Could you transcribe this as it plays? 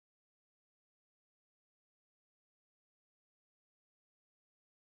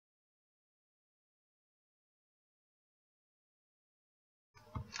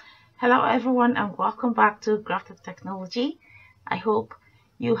Hello everyone and welcome back to Graphic Technology. I hope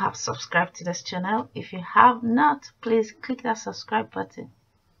you have subscribed to this channel. If you have not, please click that subscribe button.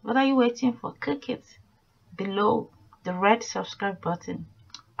 What are you waiting for? Click it below the red subscribe button.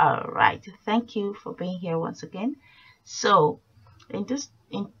 Alright, thank you for being here once again. So in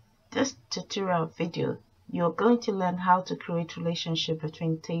this tutorial video, you're going to learn how to create relationship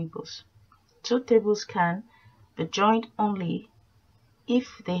between tables. Two tables can be joined only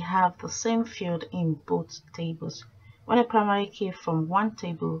if they have the same field in both tables. When a primary key from one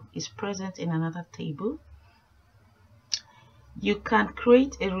table is present in another table, you can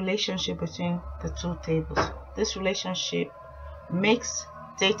create a relationship between the two tables. This relationship makes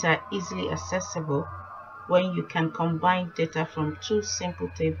data easily accessible when you can combine data from two simple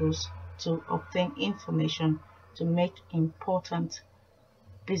tables to obtain information to make important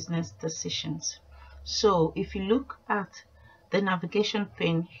business decisions. So if you look at the navigation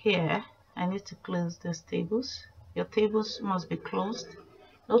pane here, I need to close these tables. Your tables must be closed.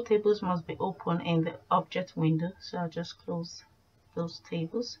 No tables must be open in the object window. So I'll just close those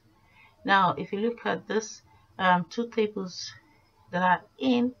tables. Now, if you look at this two tables that are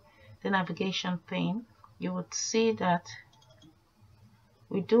in the navigation pane, you would see that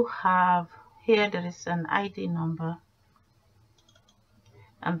we do have here, there is an ID number,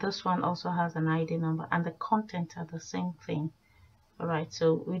 and this one also has an ID number, and the content are the same thing. Alright,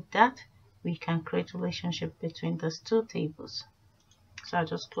 so with that we can create a relationship between those two tables. So I'll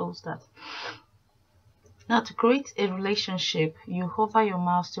just close that. Now, to create a relationship, you hover your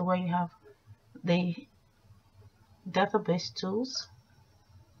mouse to where you have the database tools.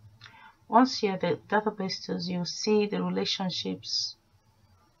 Once you're at the database tools, you'll see the relationships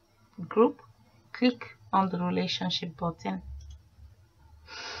group. Click on the relationship button.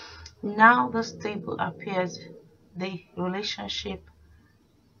 Now this table appears. The relationship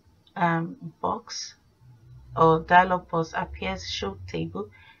box or dialog box appears. Show table.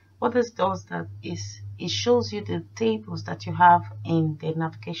 What this does that is it shows you the tables that you have in the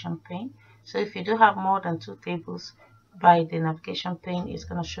navigation pane. So if you do have more than two tables by the navigation pane, it's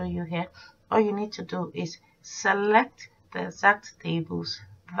going to show you here. All you need to do is select the exact tables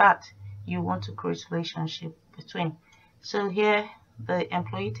that you want to create relationship between. So here the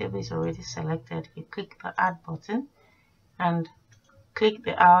employee table is already selected. You click the add button and click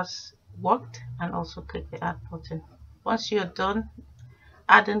the hours worked, and also click the add button. Once you're done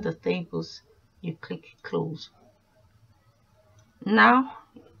adding the tables, you click close. Now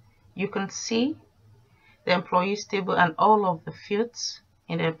you can see the employees table and all of the fields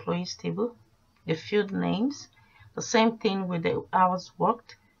in the employees table, the field names, the same thing with the hours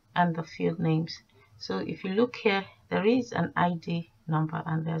worked and the field names. So if you look here, there is an ID number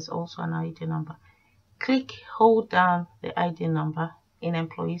and there's also an ID number. Hold down the ID number in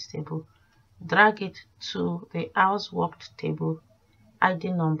employees table, drag it to the hours worked table,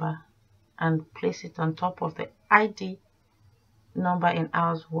 ID number, and place it on top of the ID number in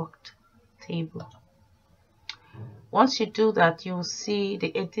hours worked table. Once you do that, you will see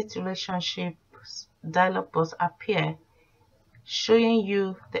the edit relationships dialog box appear, showing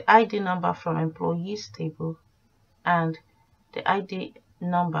you the ID number from employees table and the ID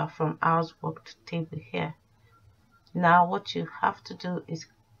number from hours worked table here. Now what you have to do is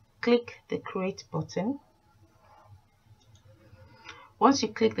click the create button. Once you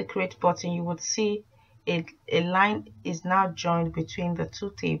click the create button, you would see a line is now joined between the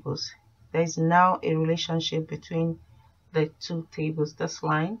two tables. There is now a relationship between the two tables. This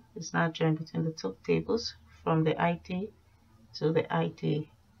line is now joined between the two tables from the ID to the ID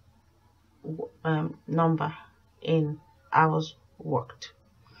number in hours worked.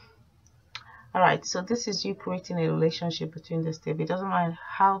 Alright, so this is you creating a relationship between this table. It doesn't matter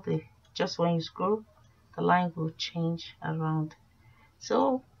how just when you scroll, the line will change around.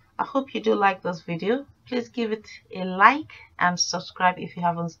 So I hope you do like this video. Please give it a like and subscribe if you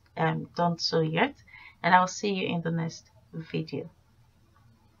haven't done so yet, and I'll see you in the next video.